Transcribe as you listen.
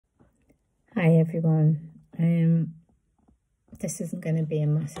Hi everyone. This isn't going to be a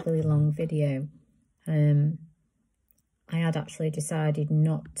massively long video. I had actually decided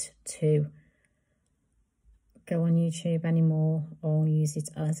not to go on YouTube anymore or use it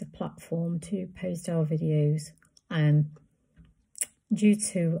as a platform to post our videos due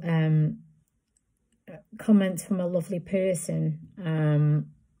to comments from a lovely person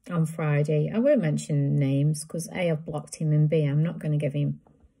on Friday. I won't mention names because A, I've blocked him, and B, I'm not going to give him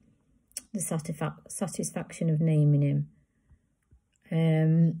the satisfaction of naming him.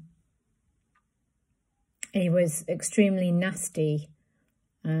 He was extremely nasty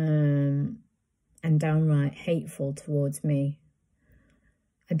and downright hateful towards me.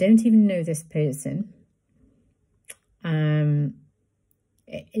 I don't even know this person.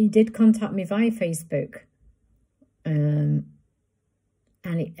 He did contact me via Facebook, and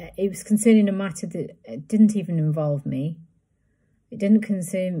it was concerning a matter that it didn't even involve me. It didn't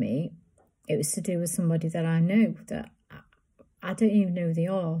concern me. It was to do with somebody that I know, that I don't even know who they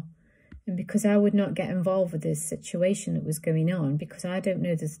are. And because I would not get involved with this situation that was going on, because I don't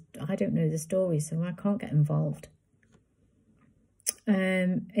know the story, so I can't get involved.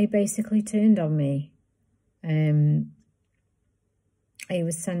 He basically turned on me. He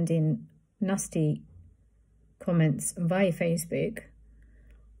was sending nasty comments via Facebook.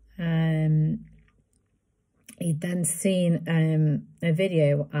 He'd then seen a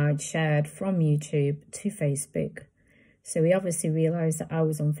video I'd shared from YouTube to Facebook. So he obviously realised that I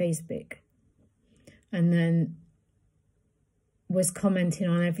was on Facebook. And then was commenting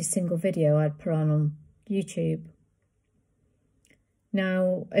on every single video I'd put on YouTube.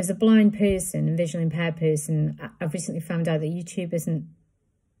 Now, as a blind person, a visually impaired person, I've recently found out that YouTube isn't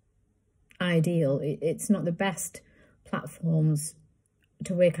ideal. It's not the best platforms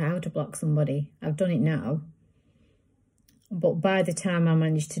to work out how to block somebody. I've done it now. But by the time I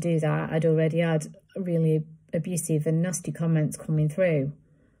managed to do that, I'd already had really abusive and nasty comments coming through.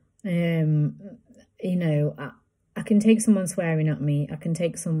 You know, I can take someone swearing at me. I can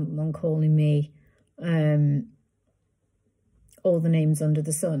take someone calling me all the names under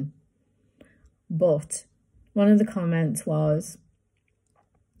the sun. But one of the comments was,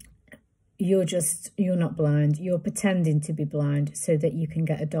 you're not blind. You're pretending to be blind so that you can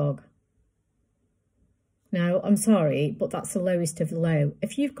get a dog. Now, I'm sorry, but that's the lowest of the low.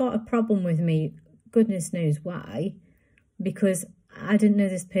 If you've got a problem with me, goodness knows why, because I didn't know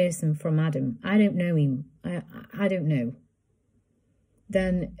this person from Adam. I don't know him. I don't know.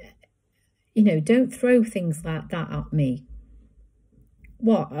 Then, you know, don't throw things like that at me.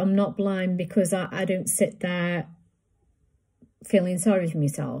 What? I'm not blind because I don't sit there feeling sorry for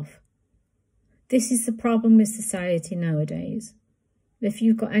myself. This is the problem with society nowadays. If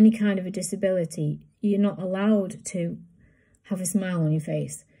you've got any kind of a disability, you're not allowed to have a smile on your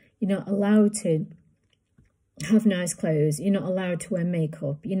face. You're not allowed to have nice clothes. You're not allowed to wear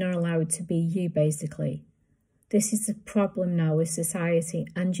makeup. You're not allowed to be you, basically. This is the problem now with society.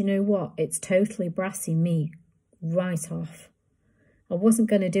 And you know what? It's totally brassing me right off. I wasn't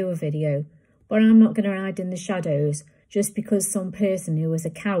going to do a video, but I'm not going to hide in the shadows just because some person who was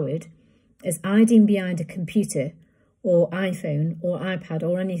a coward is hiding behind a computer or iPhone or iPad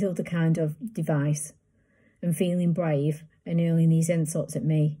or any other kind of device and feeling brave and hurling these insults at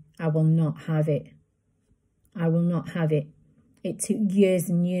me. I will not have it. I will not have it. It took years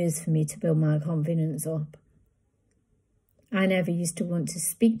and years for me to build my confidence up. I never used to want to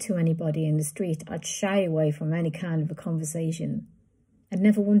speak to anybody in the street. I'd shy away from any kind of a conversation. I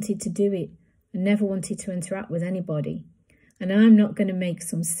never wanted to do it. I never wanted to interact with anybody. And I'm not going to make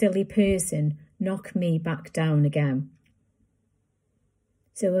some silly person knock me back down again.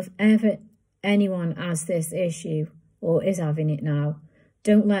 So if ever anyone has this issue or is having it now,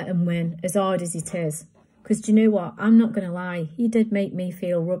 don't let them win, as hard as it is. Because do you know what? I'm not going to lie. He did make me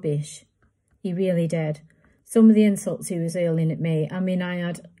feel rubbish. He really did. Some of the insults he was hurling at me, I mean, I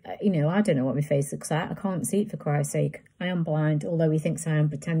had, you know, I don't know what my face looks like. I can't see it for Christ's sake. I am blind, although he thinks I am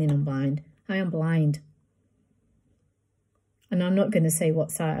pretending I'm blind. I am blind. And I'm not going to say what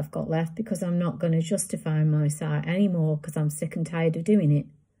sight I've got left because I'm not going to justify my sight anymore because I'm sick and tired of doing it.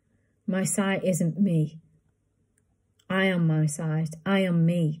 My sight isn't me. I am my sight. I am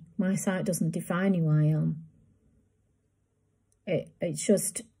me. My sight doesn't define who I am. It's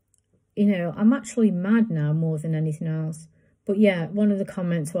just, you know, I'm actually mad now more than anything else. But yeah, one of the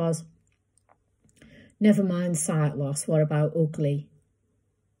comments was, never mind sight loss, what about ugly?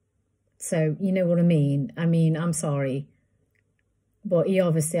 So, you know what I mean? I mean, I'm sorry. But he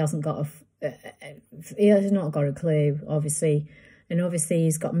obviously hasn't got he has not got a clue, obviously. And obviously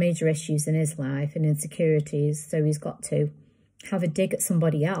he's got major issues in his life and insecurities. So he's got to have a dig at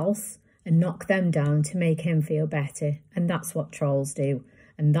somebody else and knock them down to make him feel better. And that's what trolls do.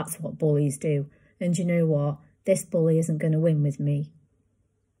 And that's what bullies do. And you know what? This bully isn't going to win with me.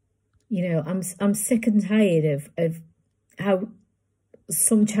 You know, I'm sick and tired of how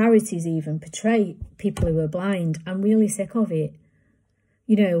some charities even portray people who are blind. I'm really sick of it.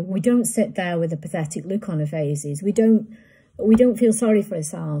 You know, we don't sit there with a pathetic look on our faces. We don't feel sorry for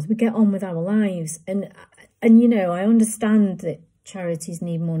ourselves. We get on with our lives. And you know, I understand that charities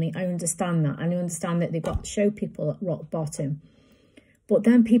need money. I understand that. And I understand that they've got to show people at rock bottom. But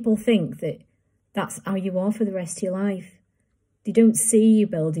then people think that that's how you are for the rest of your life. They don't see you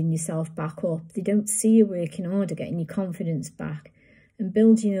building yourself back up. They don't see you working hard at getting your confidence back and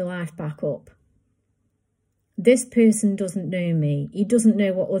building your life back up. This person doesn't know me. He doesn't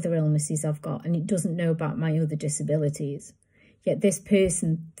know what other illnesses I've got, and he doesn't know about my other disabilities. Yet this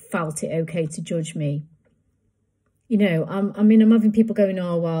person felt it okay to judge me. You know, I'm having people going,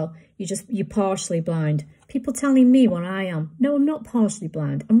 oh, well, you're partially blind. People telling me what I am. No, I'm not partially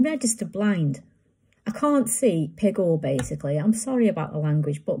blind. I'm registered blind. I can't see pig or basically. I'm sorry about the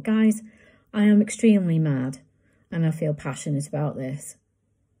language, but guys, I am extremely mad and I feel passionate about this.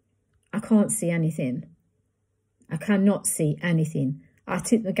 I can't see anything. I cannot see anything. I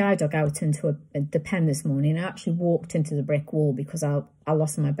took the guide dog out into the pen this morning. I actually walked into the brick wall because I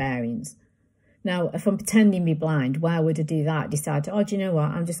lost my bearings. Now, if I'm pretending to be blind, why would I do that? Decide, oh, do you know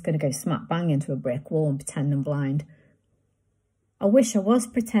what? I'm just going to go smack bang into a brick wall and pretend I'm blind. I wish I was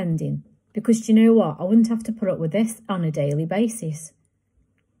pretending, because do you know what? I wouldn't have to put up with this on a daily basis.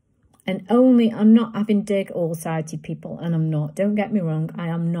 And I'm not having dig all-sided people, and I'm not. Don't get me wrong, I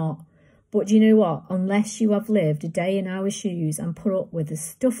am not. But do you know what? Unless you have lived a day in our shoes and put up with the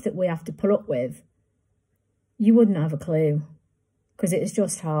stuff that we have to put up with, you wouldn't have a clue, because it is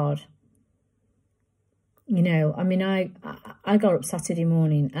just hard. You know, I mean, I got up Saturday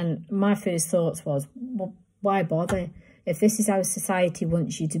morning and my first thoughts was, well, why bother? If this is how society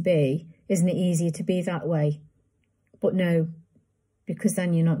wants you to be, isn't it easier to be that way? But no, because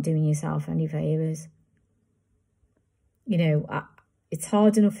then you're not doing yourself any favours. You know, it's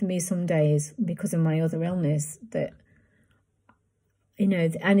hard enough for me some days because of my other illness that, you know,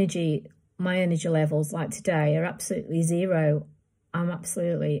 my energy levels like today are absolutely zero. I'm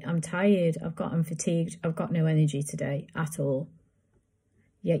tired. I'm fatigued. I've got no energy today at all.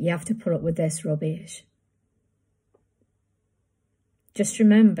 Yet you have to put up with this rubbish. Just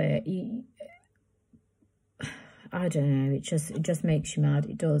remember, I don't know, it just makes you mad.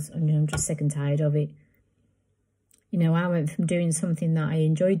 It does. I mean, I'm just sick and tired of it. You know, I went from doing something that I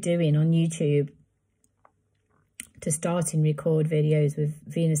enjoyed doing on YouTube to starting record videos with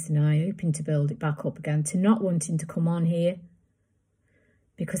Venus and I, hoping to build it back up again, to not wanting to come on here.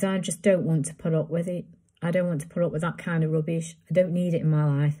 Because I just don't want to put up with it. I don't want to put up with that kind of rubbish. I don't need it in my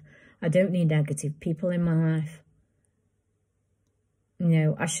life. I don't need negative people in my life. You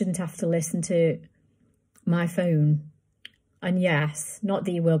know, I shouldn't have to listen to my phone. And yes, not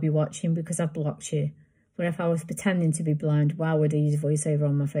that you will be watching because I've blocked you. But if I was pretending to be blind, why would I use voiceover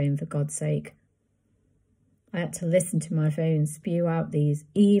on my phone, for God's sake? I had to listen to my phone spew out these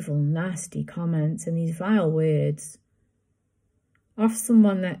evil, nasty comments and these vile words off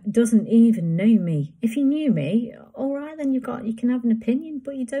someone that doesn't even know me. If you knew me, all right, then you can have an opinion,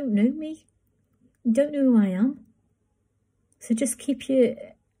 but you don't know me. You don't know who I am. So just keep your,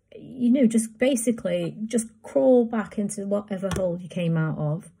 you know, just basically just crawl back into whatever hole you came out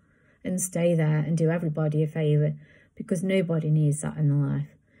of and stay there and do everybody a favour, because nobody needs that in their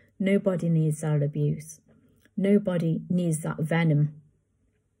life. Nobody needs that abuse. Nobody needs that venom.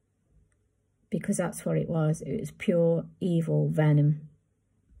 Because that's what it was. It was pure evil venom.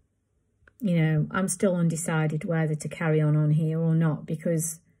 You know, I'm still undecided whether to carry on here or not,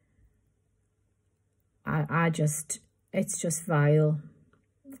 because it's just vile.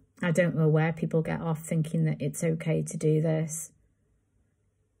 I don't know where people get off thinking that it's okay to do this.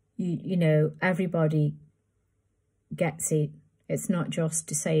 You know, everybody gets it. It's not just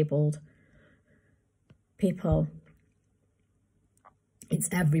disabled people. It's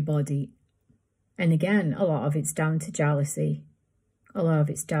everybody. And again, a lot of it's down to jealousy. A lot of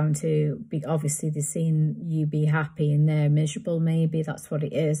it's down to, obviously, they've seen you be happy and they're miserable, maybe. That's what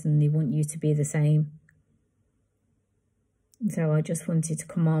it is, and they want you to be the same. So I just wanted to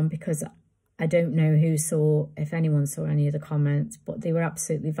come on because I don't know if anyone saw any of the comments, but they were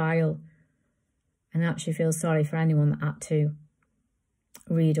absolutely vile. And I actually feel sorry for anyone that had to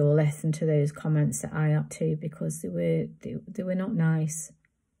read or listen to those comments that I had to, because they were not nice.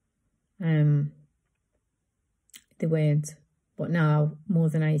 They weren't. But now, more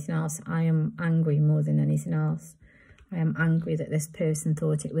than anything else, I am angry more than anything else. I am angry that this person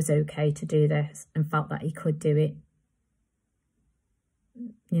thought it was okay to do this and felt that he could do it.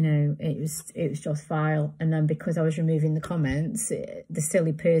 You know, it was just vile. And then because I was removing the comments, the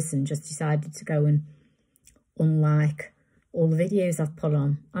silly person just decided to go and unlike all the videos I've put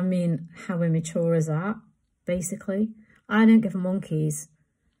on. I mean, how immature is that, basically? I don't give a monkey's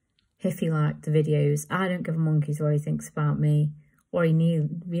if he liked the videos. I don't give a monkey's what he thinks about me. What he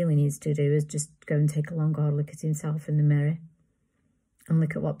really needs to do is just go and take a long hard look at himself in the mirror and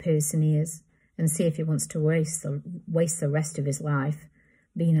look at what person he is and see if he wants to waste the rest of his life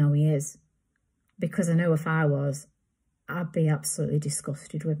being how he is. Because I know if I was, I'd be absolutely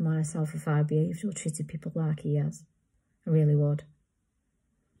disgusted with myself if I behaved or treated people like he has. I really would.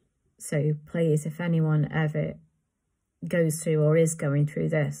 So please, if anyone ever goes through or is going through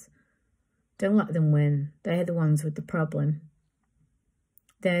this, don't let them win. They're the ones with the problem.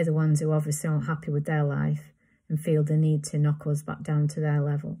 They're the ones who obviously aren't happy with their life and feel the need to knock us back down to their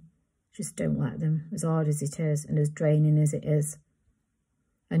level. Just don't let them, as hard as it is and as draining as it is.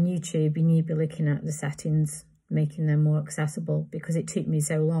 On YouTube, you need to be looking at the settings, making them more accessible, because it took me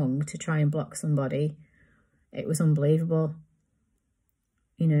so long to try and block somebody. It was unbelievable.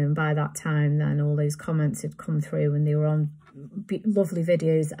 You know, and by that time, then all those comments had come through and they were on lovely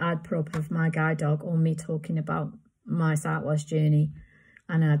videos I'd put up of my guide dog or me talking about my sight loss journey,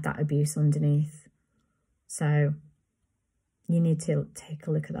 and I had that abuse underneath. So you need to take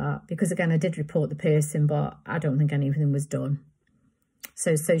a look at that, because again, I did report the person, but I don't think anything was done.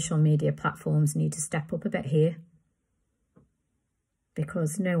 So social media platforms need to step up a bit here,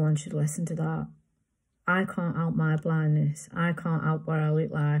 because no one should listen to that. I can't help my blindness. I can't help what I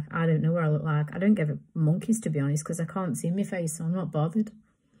look like. I don't know what I look like. I don't give a monkeys, to be honest, because I can't see my face, so I'm not bothered.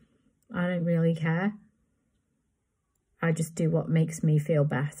 I don't really care. I just do what makes me feel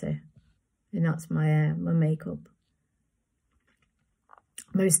better, and that's my makeup.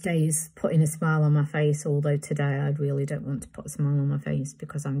 Most days putting a smile on my face, although today I really don't want to put a smile on my face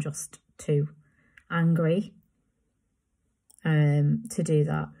because I'm just too angry to do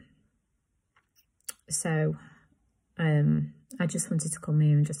that. So I just wanted to come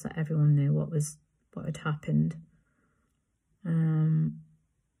here and just let everyone know what had happened. And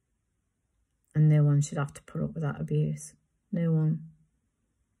no one should have to put up with that abuse. No one.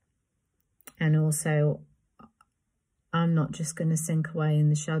 And also, I'm not just going to sink away in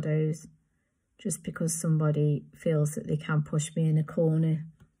the shadows just because somebody feels that they can push me in a corner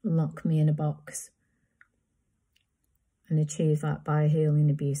and lock me in a box and achieve that by hurling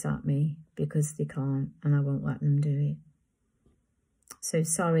abuse at me, because they can't, and I won't let them do it. So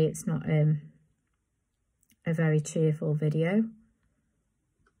sorry it's not a very cheerful video.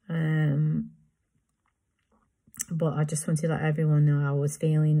 But I just wanted to let everyone know how I was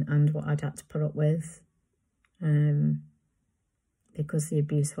feeling and what I'd had to put up with. Because the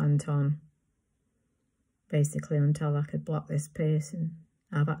abuse went on basically until I could block this person.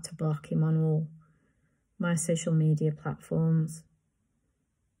 I've had to block him on all my social media platforms.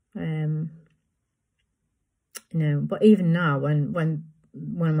 You know, but even now, when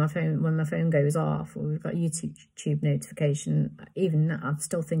my phone goes off, or we've got YouTube notification, even that, I'm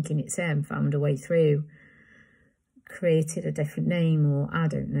still thinking it's him. Found a way through, created a different name, or I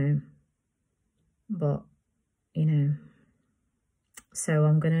don't know. But you know, so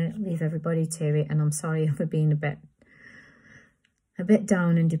I'm gonna leave everybody to it, and I'm sorry for being a bit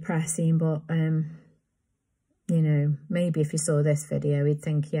down and depressing, but you know, maybe if you saw this video, you'd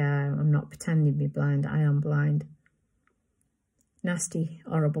think, yeah, I'm not pretending to be blind. I am blind. Nasty,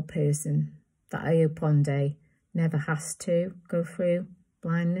 horrible person that I hope one day never has to go through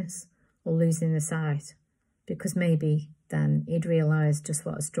blindness or losing the sight, because maybe then he'd realise just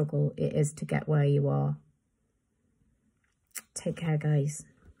what a struggle it is to get where you are. Take care, guys.